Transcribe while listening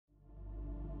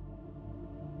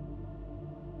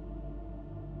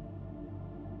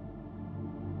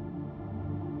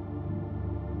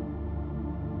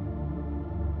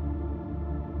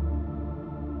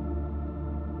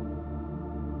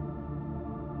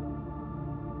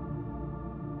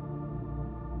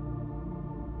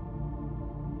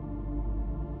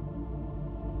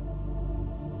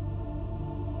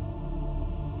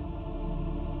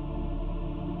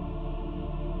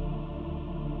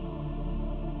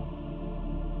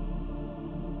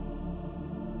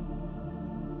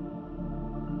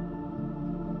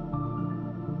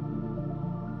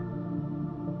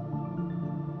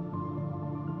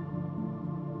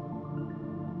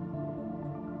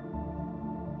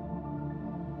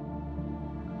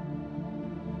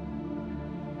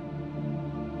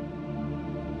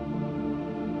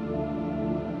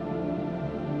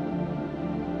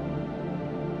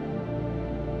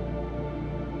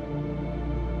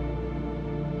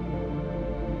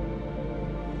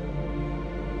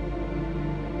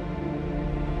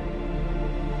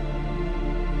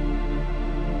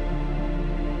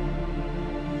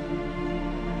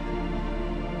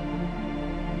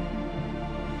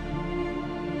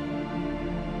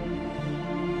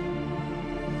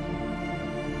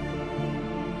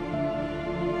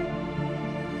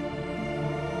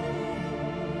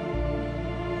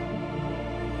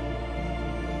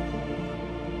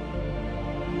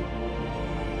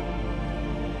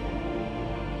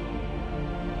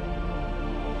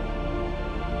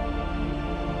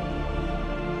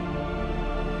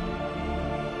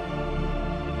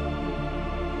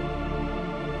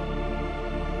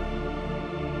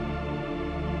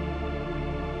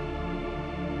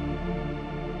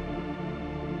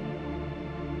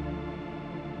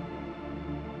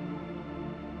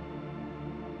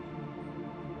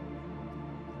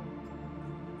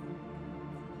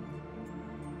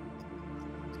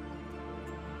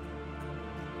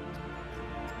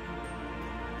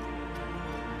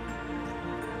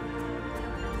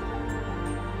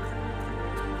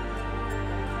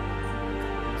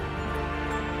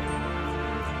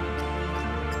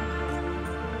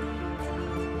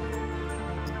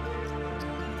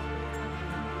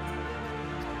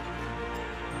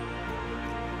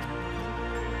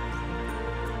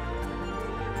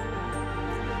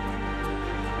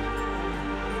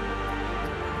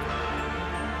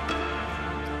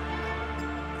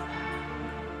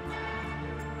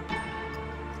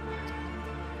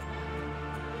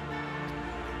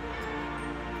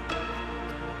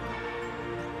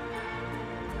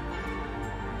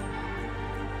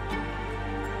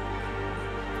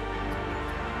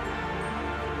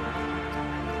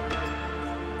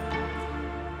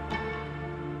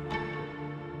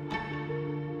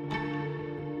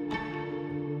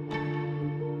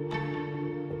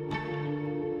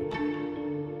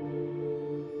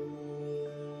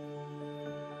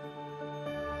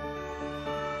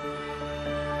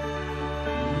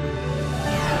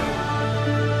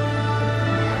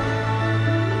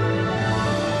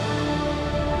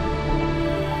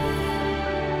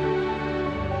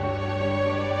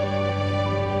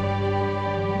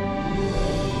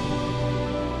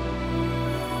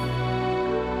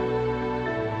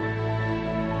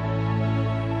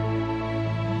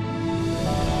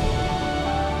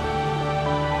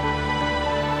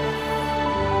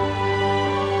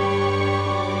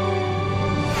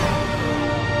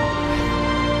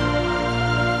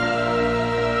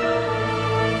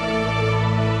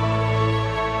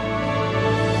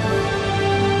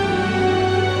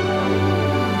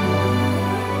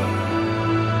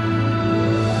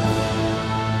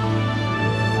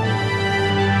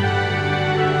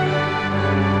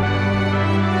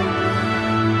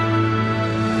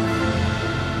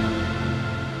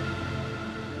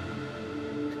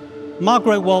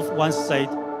Margaret Wolf once said,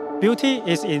 "Beauty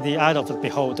is in the eye of the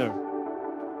beholder."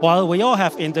 While we all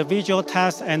have individual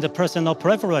tastes and personal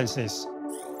preferences,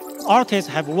 artists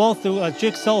have worked through a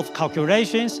jigsaw of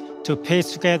calculations to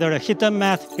piece together the hidden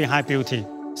math behind beauty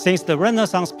since the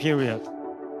Renaissance period.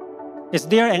 Is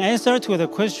there an answer to the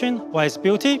question, what is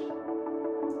beauty?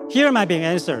 Here might be an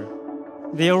answer.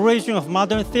 The origin of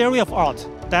modern theory of art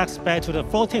dates back to the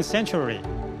 14th century,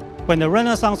 when the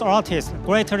Renaissance artists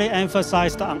greatly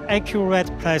emphasized on accurate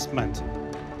placement.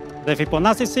 The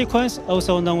Fibonacci sequence,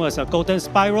 also known as a golden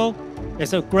spiral,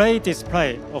 is a great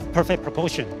display of perfect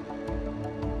proportion.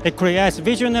 It creates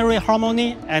visionary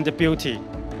harmony and beauty.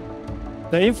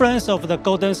 The influence of the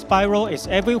golden spiral is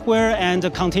everywhere and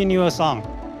continuous on.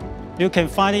 You can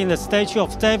find it in the statue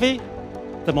of David,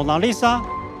 the Mona Lisa,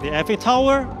 the Eiffel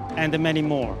Tower, and many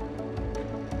more.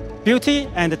 Beauty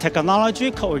and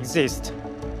technology coexist.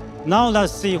 Now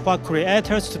let's see what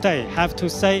creators today have to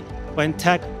say when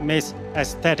tech meets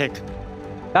aesthetic.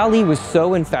 Dali was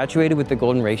so infatuated with the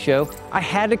golden ratio, I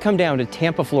had to come down to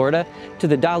Tampa, Florida, to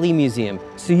the Dali Museum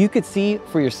so you could see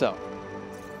for yourself.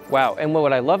 Wow, and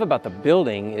what I love about the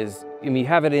building is, you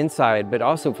have it inside, but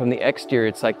also from the exterior,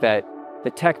 it's like that, the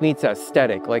tech meets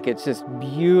aesthetic. Like it's just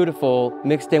beautiful,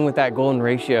 mixed in with that golden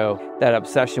ratio, that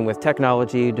obsession with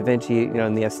technology, Da Vinci,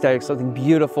 and the aesthetic, something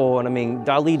beautiful. And I mean,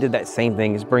 Dali did that same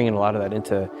thing, is bringing a lot of that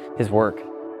into his work.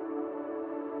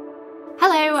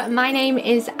 Hello, my name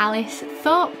is Alice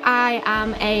Thorpe. I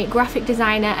am a graphic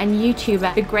designer and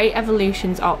YouTuber. The great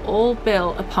evolutions are all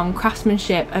built upon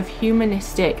craftsmanship of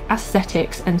humanistic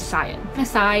aesthetics and science.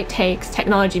 MSI takes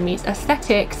technology meets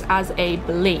aesthetics as a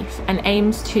belief and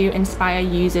aims to inspire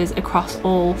users across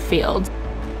all fields.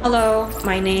 Hello,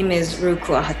 my name is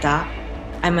Ruku Ahata.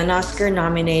 I'm an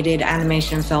Oscar-nominated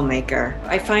animation filmmaker.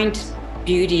 I find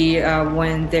beauty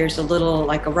when there's a little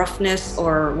like a roughness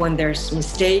or when there's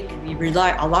mistake. We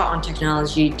rely a lot on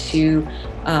technology to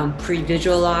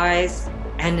pre-visualize,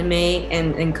 animate,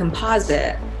 and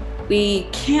composite. We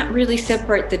can't really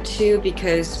separate the two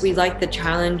because we like the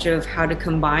challenge of how to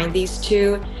combine these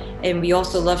two, and we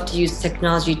also love to use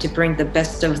technology to bring the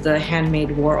best of the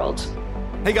handmade world.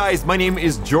 Hey guys, my name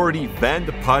is Jordi van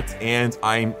de Put and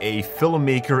I'm a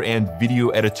filmmaker and video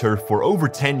editor for over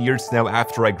 10 years now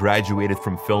after I graduated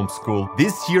from film school.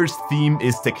 This year's theme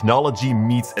is technology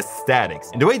meets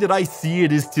aesthetics. And the way that I see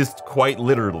it is just quite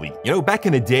literally. Back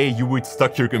in the day, you would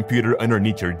stuck your computer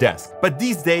underneath your desk. But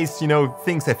these days,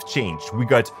 things have changed. We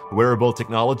got wearable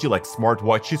technology like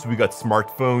smartwatches, we got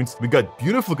smartphones, we got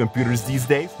beautiful computers these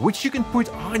days, which you can put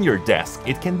on your desk.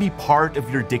 It can be part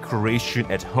of your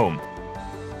decoration at home.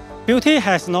 Beauty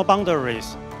has no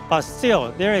boundaries, but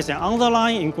still there is an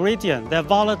underlying ingredient that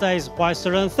validates why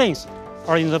certain things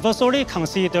are universally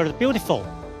considered beautiful.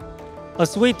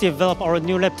 As we develop our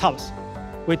new laptops,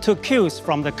 we took cues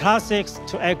from the classics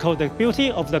to echo the beauty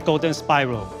of the golden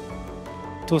spiral.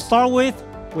 To start with,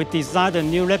 we designed a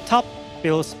new laptop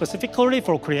built specifically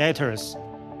for creators.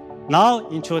 Now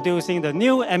introducing the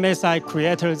new MSI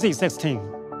Creator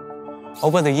Z16.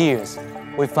 Over the years,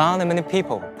 we found that many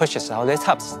people purchase our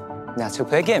laptops not to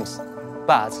play games,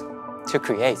 but to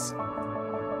create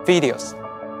videos,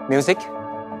 music,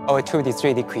 or 2D,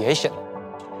 3D creation.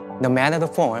 No matter the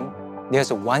form,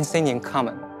 there's one thing in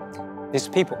common. These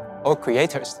people, or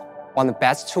creators, want the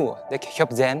best tool that can help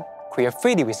them create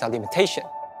freely without limitation.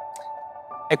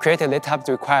 A creative laptop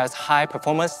requires high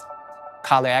performance,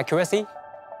 color accuracy,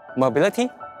 mobility,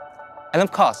 and of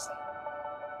course,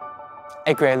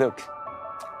 a great look.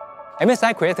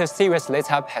 MSI Creator Series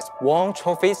laptop has won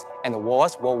trophies and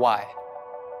awards worldwide.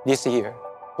 This year,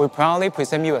 we proudly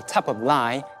present you a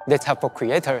top-of-line laptop for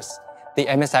creators, the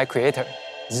MSI Creator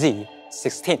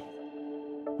Z16.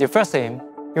 The first thing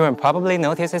you will probably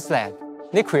notice is that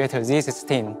the Creator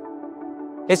Z16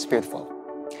 is beautiful.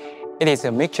 It is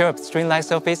a mixture of streamlined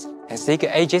surface and sleek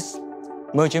edges,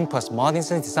 merging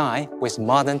postmodern design with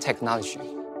modern technology.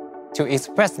 To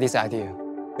express this idea,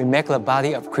 we make the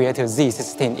body of Creator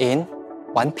Z16 in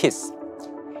one piece,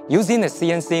 using the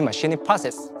CNC machining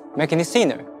process, making it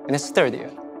thinner and sturdier,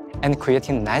 and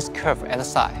creating a nice curve at the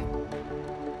side.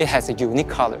 It has a unique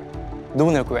color,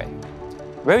 lunar gray,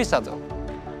 very subtle,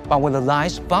 but with a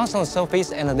large bounce on the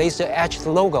surface and a laser-etched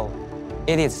logo,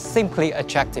 it is simply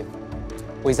attractive,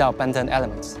 without abundant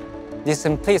elements. This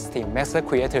simplicity makes the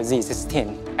Creator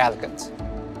Z16 elegant.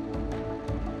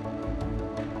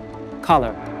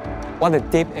 Color. What a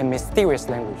deep and mysterious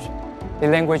language, the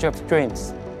language of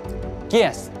dreams.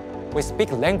 Yes, we speak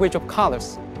the language of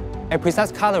colors, and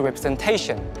precise color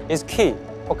representation is key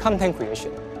for content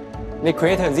creation. The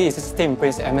Creator Z16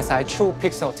 brings MSI true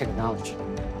pixel technology,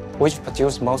 which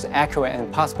produces most accurate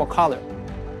and possible color.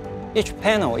 Each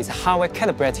panel is hardware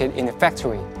calibrated in the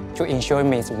factory to ensure it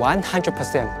meets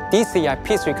 100% DCI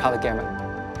P3 color gamut.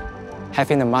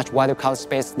 Having a much wider color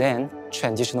space than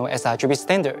traditional sRGB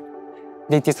standard,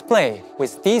 the display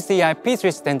with DCI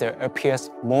P3 standard appears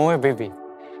more vivid,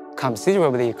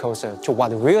 considerably closer to what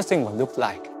the real thing will look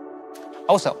like.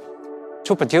 Also,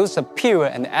 to produce pure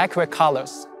and accurate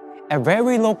colors, a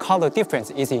very low color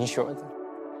difference is ensured.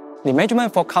 The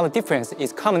measurement for color difference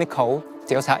is commonly called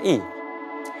delta E.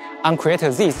 On Creator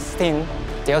Z16,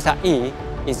 delta E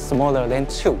is smaller than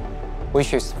 2,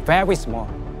 which is very small,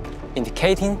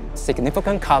 indicating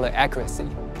significant color accuracy.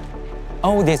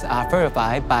 All these are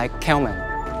verified by Kalman,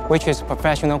 which is a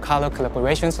professional color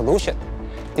collaboration solution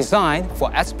designed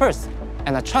for experts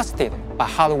and are trusted by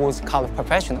Hollywood's color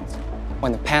professionals.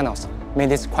 When the panels meet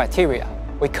this criteria,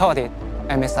 we call it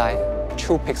MSI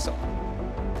True Pixel.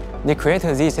 The Creator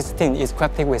Z16 is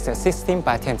equipped with a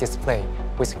 16:10 display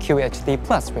with QHD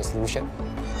Plus resolution.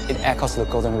 It echoes the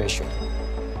golden ratio,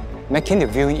 making the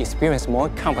viewing experience more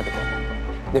comfortable.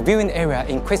 The viewing area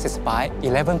increases by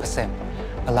 11%,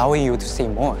 allowing you to see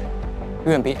more.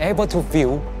 You will be able to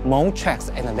view more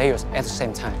tracks and layers at the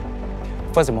same time.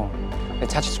 Furthermore, the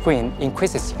touchscreen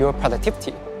increases your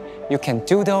productivity. You can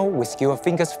doodle with your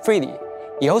fingers freely.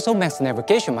 It also makes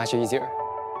navigation much easier.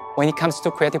 When it comes to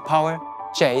creative power,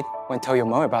 Jade will tell you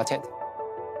more about it.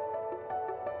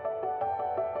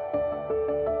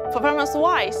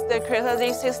 Performance-wise, the Creator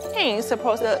Z16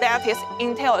 supports the latest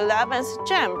Intel 11th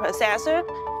Gen processor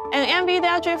and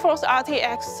NVIDIA GeForce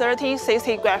RTX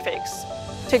 3060 graphics,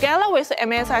 together with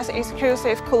MSI's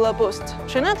exclusive Cooler Boost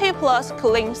Trinity Plus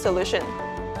cooling solution.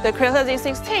 The Creator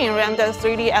Z16 renders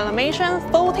 3D animation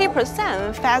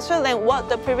 40% faster than what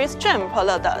the previous gen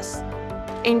product does.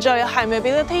 Enjoy high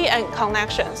mobility and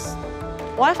connections.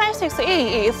 Wi-Fi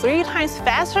 6E is 3 times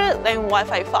faster than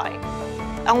Wi-Fi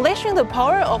 5. Unleashing the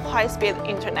power of high-speed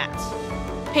internet.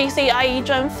 PCIe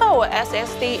Gen 4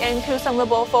 SSD and 2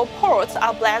 Thunderbolt 4 ports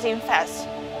are blazing fast,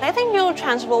 letting you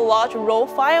transfer large raw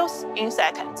files in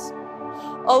seconds.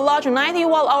 A large 90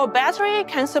 watt-hour battery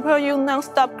can support you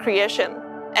non-stop creation,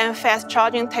 and fast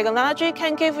charging technology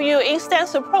can give you instant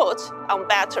support on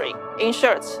battery. In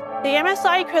short, the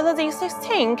MSI Creator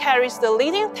Z16 carries the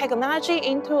leading technology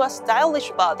into a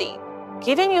stylish body,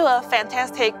 giving you a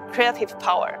fantastic creative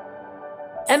power.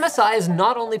 MSI is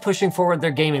not only pushing forward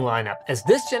their gaming lineup, as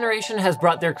this generation has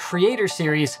brought their Creator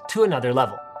series to another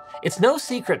level. It's no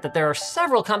secret that there are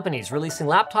several companies releasing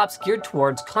laptops geared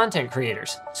towards content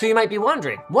creators. So you might be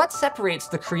wondering, what separates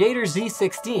the Creator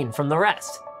Z16 from the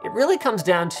rest? It really comes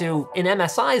down to, in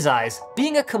MSI's eyes,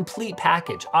 being a complete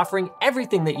package, offering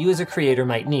everything that you as a creator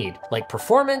might need, like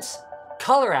performance,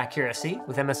 color accuracy,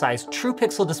 with MSI's True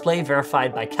Pixel display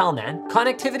verified by Kalman,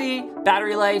 connectivity,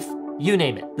 battery life, you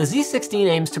name it. The Z16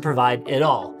 aims to provide it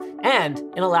all, and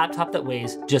in a laptop that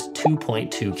weighs just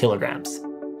 2.2 kilograms.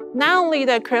 Not only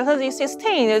the Creator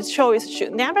Z16's choice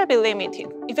should never be limited.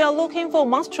 If you are looking for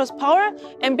monstrous power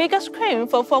and bigger screen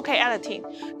for 4K editing,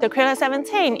 the Creator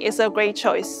 17 is a great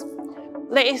choice.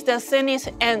 It is the thinnest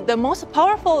and the most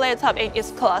powerful laptop in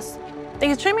its class. The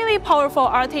extremely powerful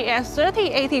RTX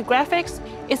 3080 graphics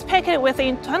is packed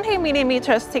within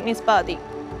 20mm thickness body.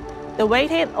 The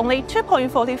weight is only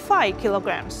 2.45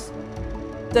 kilograms.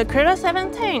 The Creator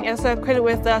 17 is equipped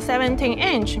with a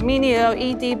 17-inch mini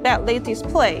LED backlit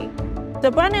display. The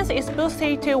brightness is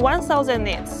boosted to 1000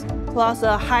 nits, plus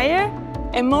a higher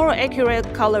and more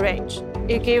accurate color range.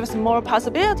 It gives more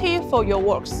possibility for your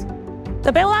works.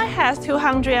 The backlight has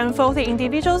 240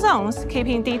 individual zones,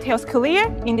 keeping details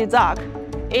clear in the dark.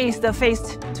 It is the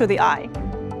face to the eye.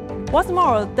 What's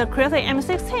more, the Creator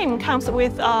M16 comes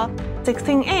with a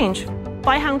 16-inch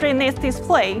 500 nits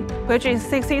display, which is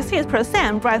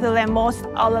 66% brighter than most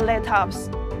other laptops.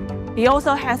 It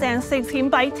also has an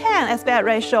 16:10 aspect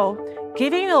ratio,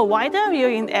 giving you a wider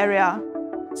viewing area.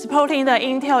 Supporting the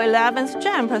Intel 11th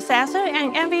Gen processor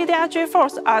and NVIDIA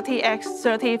GeForce RTX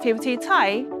 3050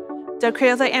 Ti, the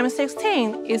Creator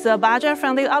M16 is a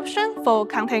budget-friendly option for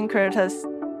content creators.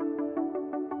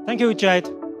 Thank you, Jade.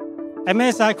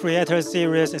 MSI Creator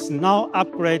series is now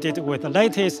upgraded with the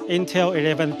latest Intel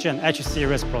 11th Gen H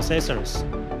series processors.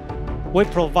 We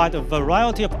provide a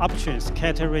variety of options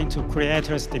catering to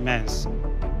creators' demands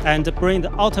and bring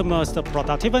the utmost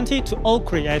productivity to all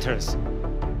creators.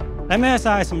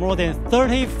 MSI has more than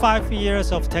 35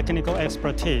 years of technical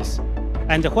expertise,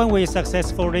 and when we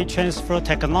successfully transfer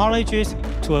technologies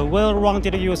to a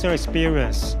well-rounded user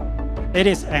experience, it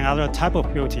is another type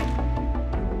of beauty.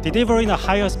 Delivering the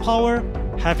highest power,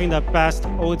 having the best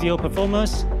audio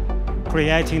performance,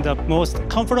 creating the most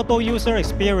comfortable user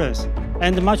experience,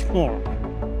 and much more.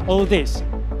 All this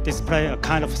display a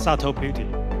kind of subtle beauty,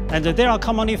 and they are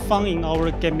commonly found in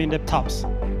our gaming laptops.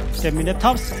 Gaming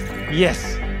laptops?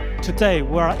 Yes! Today,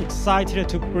 we are excited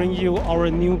to bring you our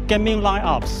new gaming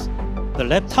lineups. The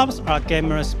laptops are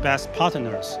gamers' best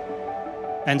partners,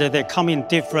 and they come in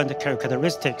different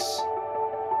characteristics.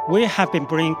 We have been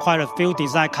bringing quite a few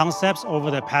design concepts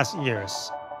over the past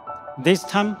years. This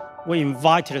time, we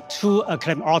invited 2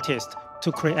 acclaimed artists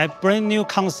to create brand new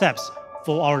concepts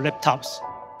for our laptops.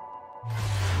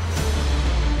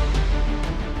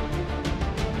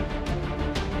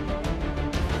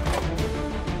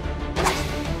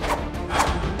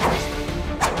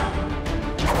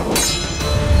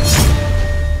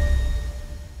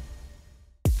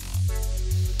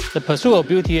 The pursuit of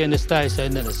beauty and style is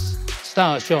endless.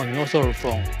 Style is shown in all sorts of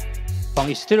forms, from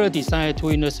exterior design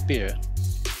to inner spirit.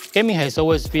 Gaming has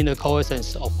always been the core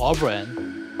essence of our brand,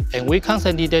 and we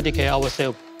constantly dedicate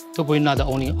ourselves to bring not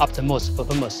only optimal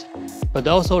performance, but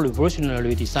also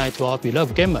revolutionary design to our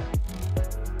beloved gamer.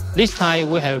 This time,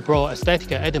 we have brought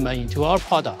aesthetic element into our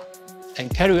product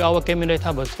and carry our gaming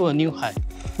laptop to a new height.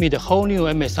 Meet the whole new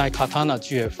MSI Katana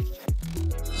GF.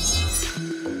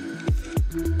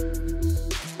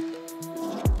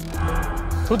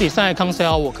 To design a concept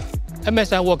artwork,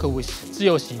 MSI worked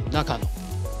with Nakano,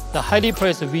 the highly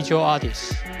praised visual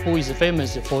artist who is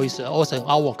famous for his awesome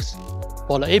artworks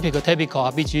for the epic typical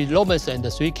RPG Romance and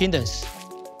the Three Kingdoms.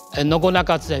 And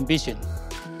Nobunaga's ambition,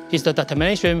 his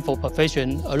determination for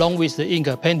perfection along with the ink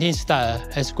painting style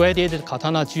has created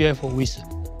Katana GF with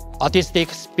artistic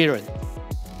spirit.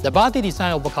 The body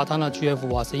design of Katana GF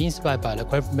was inspired by the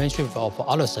craftsmanship of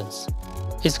artisans.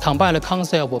 It combined the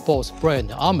concept of both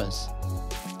brain and arms.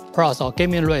 Plus our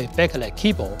gaming ray backlit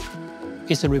keyboard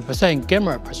is represent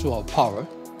gamer pursuit of power.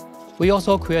 We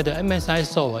also created MSI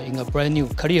soul in a brand new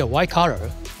clear white color,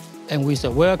 and with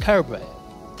a well-calibrated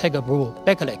tech blue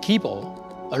backlit keyboard,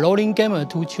 allowing gamer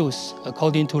to choose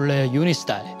according to their unique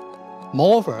style.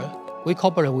 Moreover, we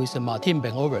cooperate with Martin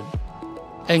Van Oven,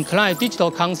 and client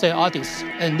digital concept artist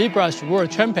and ZBrush world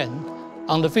champion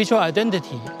on the visual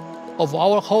identity of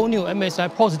our whole new MSI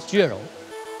Pose Gelo.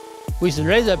 With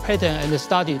laser pattern and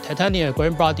studied titanium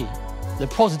grain body, the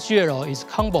Pose Gelo is a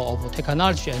combo of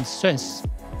technology and strength,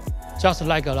 just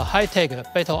like a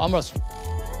high-tech battle armor.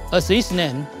 As its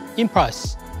name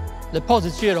implies, the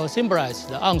Pose Gelo symbolizes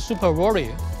the armed super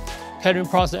warrior carrying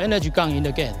plus energy gun in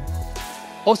the game.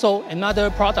 Also,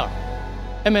 another product,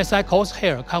 MSI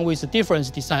Crosshair comes with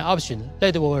different design options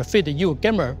that will fit you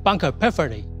gamer bunker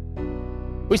perfectly.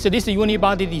 With this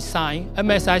unibody design,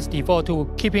 MSI is devoted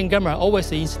to keeping gamer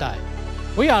always in style.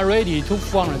 We are ready to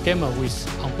fund the gamer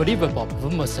with unbelievable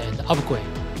performance and upgrade.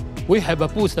 We have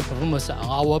boosted performance on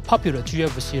our popular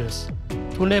GF series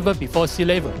to never before see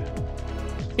level.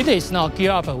 It is now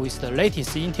geared up with the latest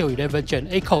Intel 11 Gen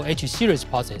 8-core H series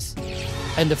process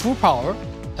and the full power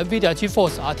NVIDIA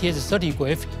GeForce RTX 30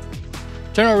 graphics,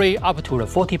 generate up to the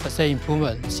 40%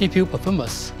 improvement CPU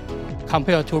performance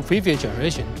compared to previous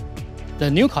generation. The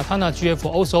new Katana GF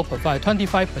also provides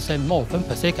 25% more frames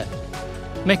per second,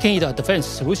 making it an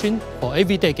advanced solution for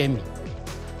everyday gaming.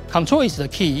 Control is the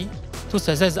key to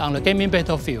success on the gaming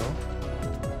battlefield.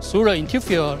 Through the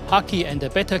intuitive hotkey and the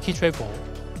better key travel,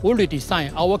 we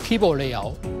redesign our keyboard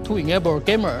layout to enable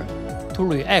gamers to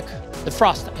react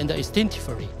fast and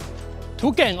instinctively.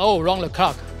 To game all around the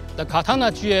clock, the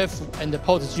Katana GF and the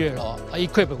Pose Gelo are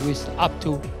equipped with up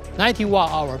to 90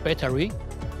 watt-hour battery,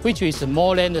 which is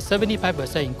more than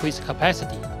 75% increased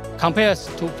capacity. Compared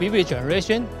to previous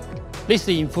generation, this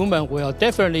improvement will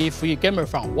definitely free gamers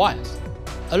from wires.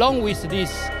 Along with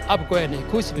this upgraded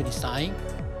inclusive design,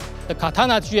 the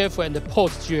Katana GF and the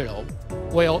Pose Gelo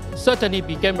will certainly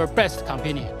be gamer best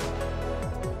companion.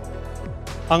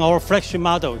 On our flagship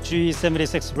model,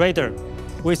 G76 Raider,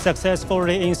 we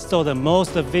successfully installed the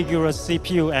most vigorous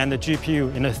CPU and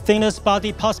GPU in the thinnest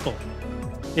body possible.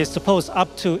 It supports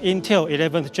up to Intel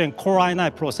 11th Gen Core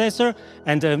i9 processor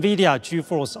and NVIDIA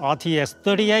GeForce RTX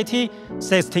 3080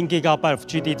 16GB of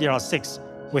GDDR6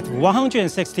 with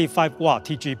 165 watt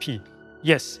TGP.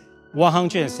 Yes,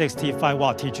 165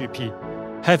 watt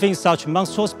TGP. Having such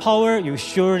monstrous power, you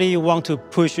surely want to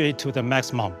push it to the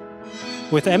maximum.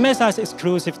 With MSI's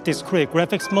exclusive discrete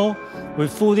graphics mode, we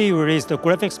fully release the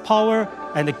graphics power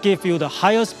and give you the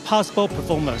highest possible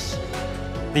performance.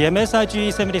 The MSI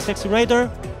G76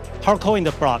 Raider, hardcore in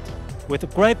the blood,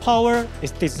 with great power,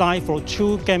 is designed for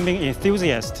true gaming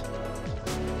enthusiasts.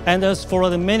 And as for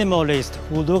the minimalist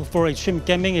who look for extreme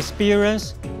gaming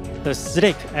experience, the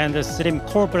sleek and slim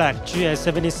Core Black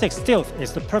GS76 Stealth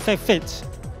is the perfect fit.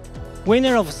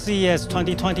 Winner of CES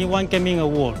 2021 Gaming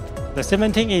Award, the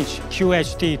 17-inch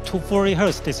QHD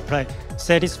 240Hz display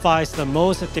satisfies the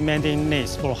most demanding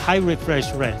needs for high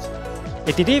refresh rate.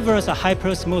 It delivers a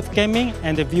hyper-smooth gaming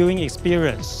and viewing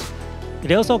experience.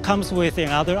 It also comes with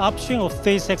another option of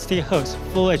 360Hz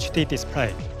Full HD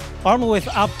display. Armed with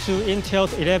up to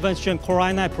Intel's 11th Gen Core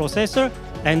i9 processor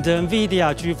and the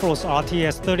NVIDIA GeForce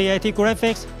RTX 3080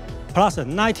 graphics, plus a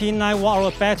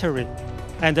 99-watt-hour battery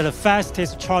and the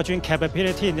fastest charging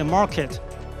capability in the market,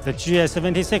 the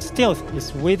GS76 Stealth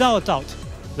is without doubt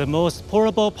the most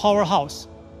portable powerhouse.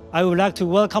 I would like to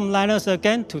welcome Linus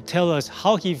again to tell us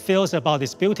how he feels about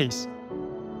these beauties.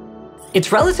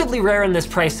 It's relatively rare in this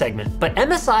price segment, but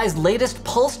MSI's latest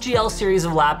Pulse GL series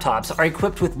of laptops are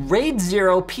equipped with RAID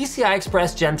 0 PCI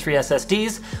Express Gen 3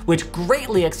 SSDs, which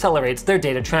greatly accelerates their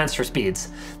data transfer speeds.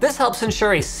 This helps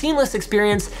ensure a seamless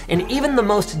experience in even the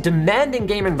most demanding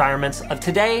game environments of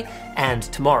today and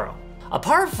tomorrow.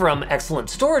 Apart from excellent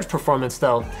storage performance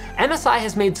though, MSI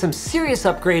has made some serious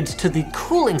upgrades to the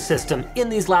cooling system in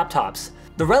these laptops.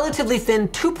 The relatively thin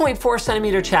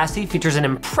 2.4cm chassis features an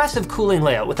impressive cooling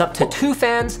layout with up to 2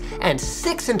 fans and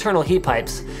 6 internal heat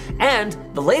pipes. And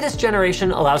the latest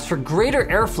generation allows for greater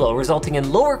airflow, resulting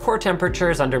in lower core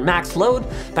temperatures under max load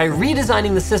by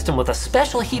redesigning the system with a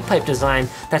special heat pipe design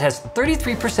that has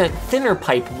 33% thinner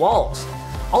pipe walls.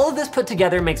 All of this put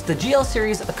together makes the GL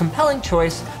series a compelling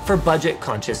choice for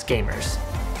budget-conscious gamers.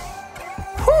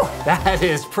 Whew, that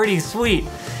is pretty sweet.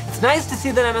 It's nice to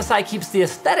see that MSI keeps the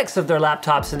aesthetics of their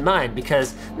laptops in mind,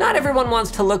 because not everyone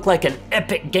wants to look like an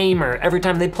epic gamer every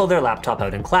time they pull their laptop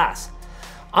out in class.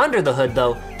 Under the hood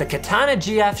though, the Katana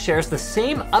GF shares the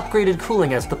same upgraded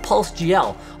cooling as the Pulse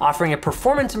GL, offering a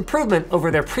performance improvement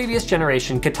over their previous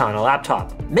generation Katana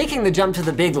laptop. Making the jump to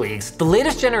the big leagues, the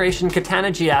latest generation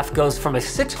Katana GF goes from a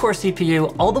 6-core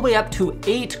CPU all the way up to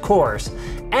 8 cores,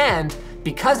 and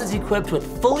because it's equipped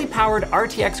with fully powered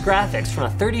RTX graphics from a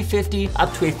 3050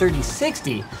 up to a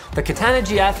 3060, the Katana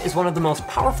GF is one of the most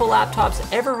powerful laptops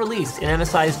ever released in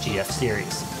MSI's GF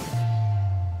series.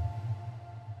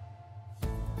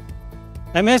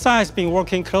 MSI has been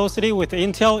working closely with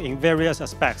Intel in various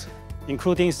aspects,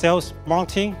 including sales,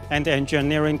 marketing, and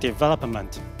engineering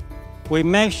development. We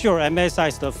make sure MSI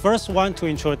is the first one to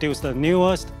introduce the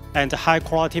newest and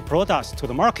high-quality products to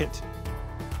the market.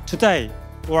 Today,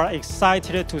 we are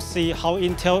excited to see how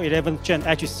Intel 11th Gen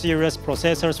Edge series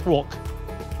processors work.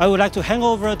 I would like to hand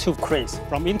over to Chris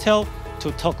from Intel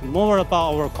to talk more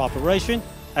about our cooperation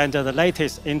and the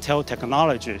latest Intel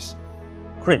technologies.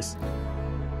 Chris.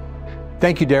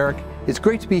 Thank you, Derek. It's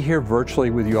great to be here virtually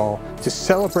with you all to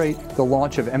celebrate the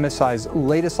launch of MSI's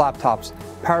latest laptops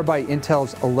powered by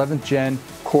Intel's 11th Gen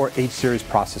Core H series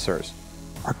processors.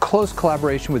 Our close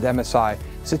collaboration with MSI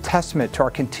is a testament to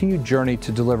our continued journey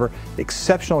to deliver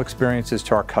exceptional experiences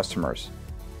to our customers.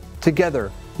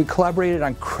 Together, we collaborated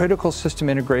on critical system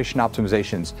integration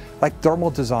optimizations like thermal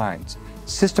designs,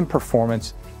 system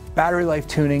performance, battery life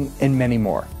tuning, and many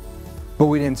more. But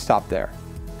we didn't stop there.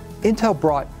 Intel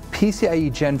brought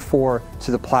PCIe Gen 4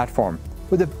 to the platform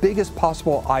with the biggest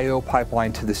possible I/O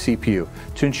pipeline to the CPU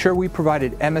to ensure we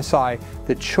provided MSI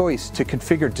the choice to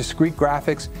configure discrete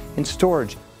graphics and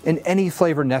storage in any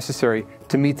flavor necessary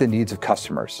to meet the needs of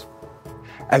customers.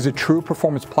 As a true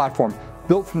performance platform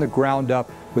built from the ground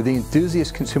up with the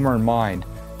enthusiast consumer in mind,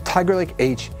 Tiger Lake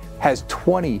H has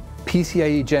 20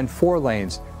 PCIe Gen 4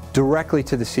 lanes directly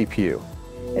to the CPU.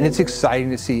 And it's exciting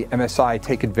to see MSI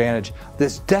take advantage of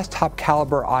this desktop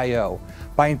caliber I/O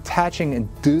by attaching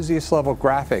enthusiast-level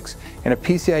graphics and a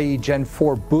PCIe Gen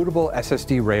 4 bootable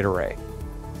SSD RAID array.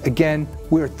 Again,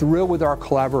 we are thrilled with our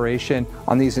collaboration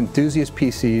on these enthusiast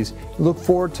PCs and look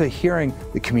forward to hearing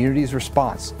the community's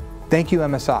response. Thank you,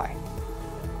 MSI.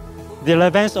 The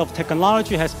advance of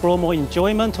technology has brought more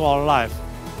enjoyment to our life.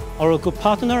 Our good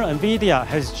partner NVIDIA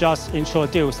has just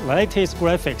introduced the latest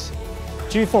graphics,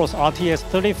 GeForce RTX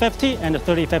 3050 and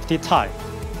 3050 Ti,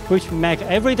 which make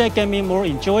everyday gaming more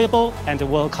enjoyable and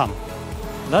welcome.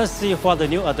 Let's see what the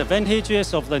new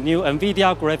advantages of the new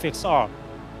NVIDIA graphics are.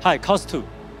 Hi, Kaustubh,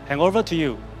 hand over to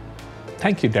you.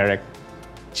 Thank you, Derek.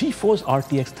 GeForce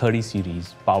RTX 30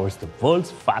 series powers the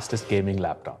world's fastest gaming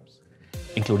laptops,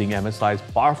 including MSI's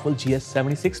powerful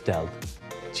GS76 Stealth,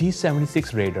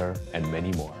 G76 Raider, and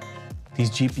many more. These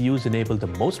GPUs enable the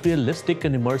most realistic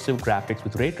and immersive graphics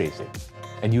with ray tracing,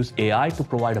 and use AI to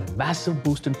provide a massive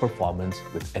boost in performance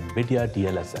with NVIDIA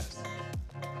DLSS.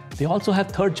 They also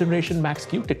have third-generation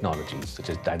Max-Q technologies, such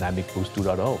as Dynamic Boost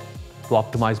 2.0, to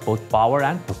optimize both power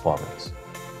and performance.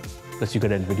 Plus, you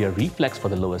get NVIDIA Reflex for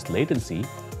the lowest latency,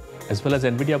 as well as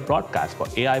NVIDIA Broadcast for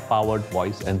AI-powered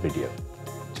voice and video.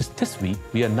 Just this week,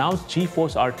 we announced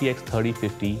GeForce RTX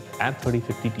 3050 and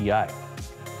 3050 Ti,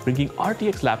 bringing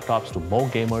RTX laptops to more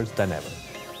gamers than ever.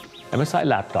 MSI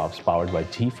laptops powered by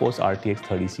GeForce RTX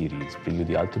 30 series bring you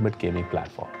the ultimate gaming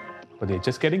platform, but they're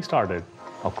just getting started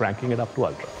or cranking it up to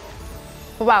Ultra.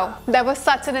 Wow, that was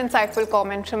such an insightful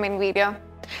comment from NVIDIA.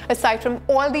 Aside from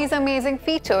all these amazing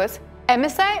features,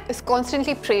 MSI is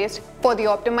constantly praised for the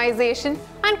optimization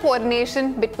and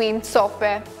coordination between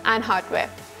software and hardware.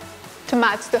 To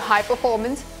match the high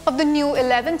performance of the new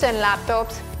 11th Gen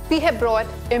laptops, we have brought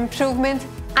improvement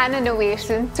and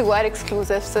innovation to our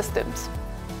exclusive systems.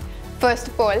 First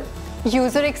of all,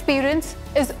 user experience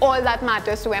is all that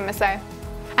matters to MSI.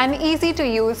 An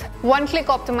easy-to-use, one-click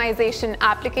optimization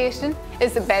application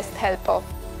is the best helper.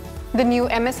 The new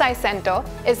MSI Center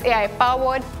is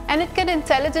AI-powered and it can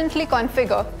intelligently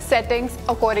configure settings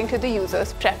according to the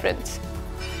user's preference.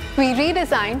 We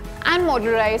redesigned and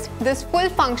modularized this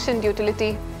full-function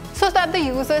utility so that the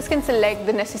users can select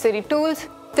the necessary tools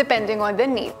depending on their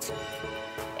needs.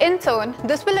 In turn,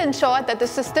 this will ensure that the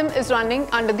system is running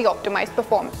under the optimized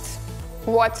performance.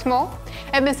 What's more,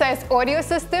 MSI's audio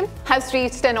system has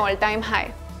reached an all-time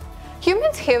high.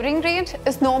 Humans' hearing range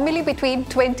is normally between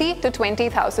 20 to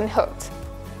 20,000 Hz.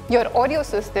 Your audio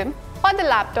system or the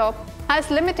laptop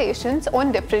has limitations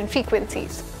on different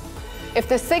frequencies. If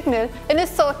the signal in a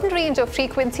certain range of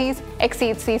frequencies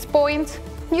exceeds these points,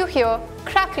 you hear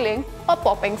crackling or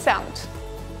popping sounds.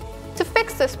 To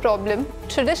fix this problem,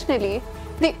 traditionally,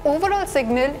 the overall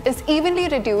signal is evenly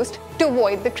reduced to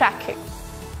avoid the cracking.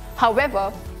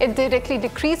 However, it directly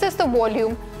decreases the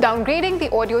volume, downgrading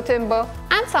the audio timbre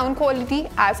and sound quality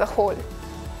as a whole.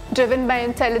 Driven by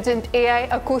intelligent AI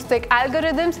acoustic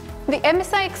algorithms, the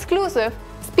MSI exclusive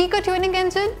speaker tuning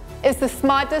engine is the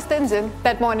smartest engine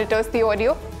that monitors the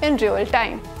audio in real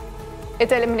time.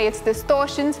 It eliminates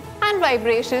distortions and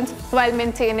vibrations while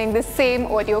maintaining the same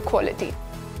audio quality.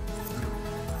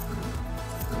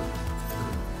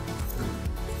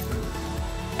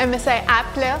 MSI App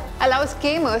Player allows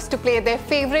gamers to play their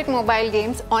favorite mobile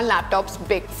games on laptop's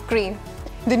big screen.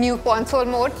 The new console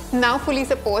mode now fully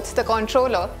supports the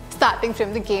controller starting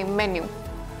from the game menu.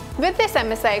 With this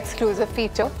MSI exclusive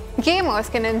feature, gamers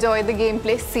can enjoy the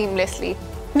gameplay seamlessly.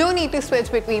 No need to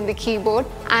switch between the keyboard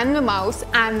and the mouse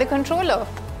and the controller.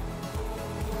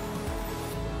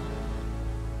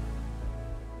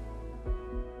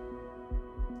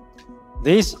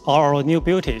 These are our new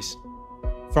beauties.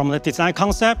 From the design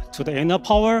concept to the inner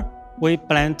power, we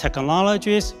blend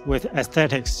technologies with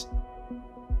aesthetics.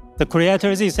 The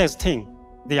Creator Z16,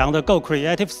 the on-the-go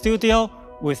creative studio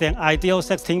with an ideal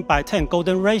 16:10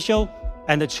 golden ratio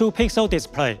and a true pixel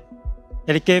display.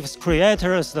 It gives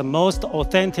creators the most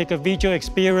authentic visual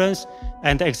experience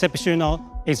and exceptional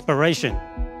inspiration.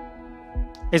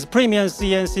 Its premium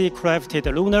CNC-crafted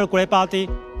lunar gray body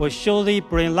will surely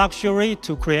bring luxury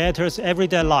to creators'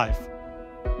 everyday life.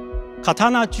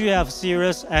 Katana GF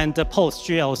series and the Post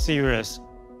GL series,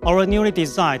 our newly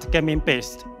designed gaming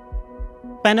beast,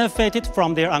 benefited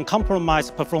from their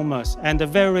uncompromised performance and the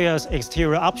various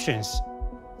exterior options.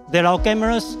 They allow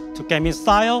gamers to game in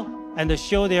style and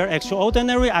show their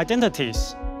extraordinary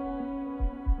identities.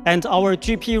 And our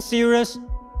GPU series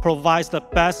provides the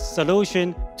best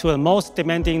solution to the most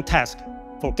demanding task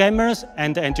for gamers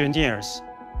and engineers.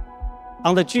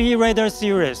 On the GE Raider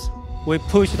series, we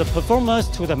pushed the performance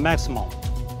to the maximum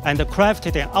and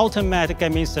crafted an ultimate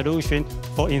gaming solution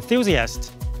for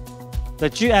enthusiasts. The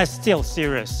GS Steel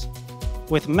series,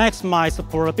 with maximized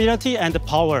portability and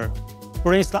power,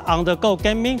 brings the on-the-go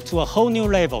gaming to a whole new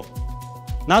level.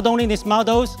 Not only these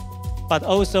models, but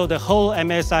also the whole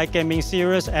MSI gaming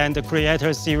series and the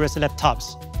Creator series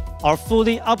laptops are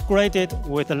fully upgraded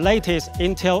with the latest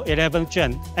Intel 11th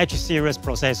Gen H series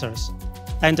processors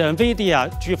and NVIDIA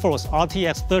GeForce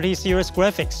RTX 30 series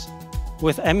graphics.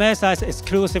 With MSI's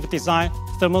exclusive design,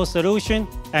 thermal solution,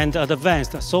 and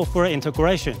advanced software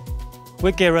integration,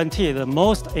 we guarantee the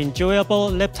most enjoyable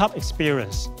laptop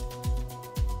experience.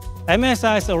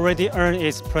 MSI has already earned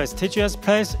its prestigious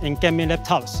place in gaming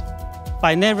laptops,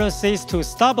 but never cease to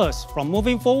stop us from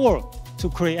moving forward to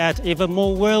create even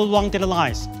more well-rounded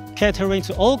lines, catering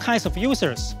to all kinds of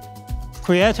users.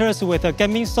 Creators with a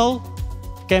gaming soul,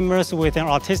 gamers with an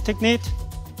artistic need,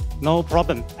 no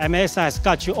problem, MSI has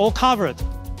got you all covered.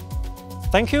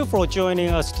 Thank you for joining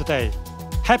us today.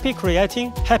 Happy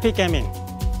creating, happy gaming.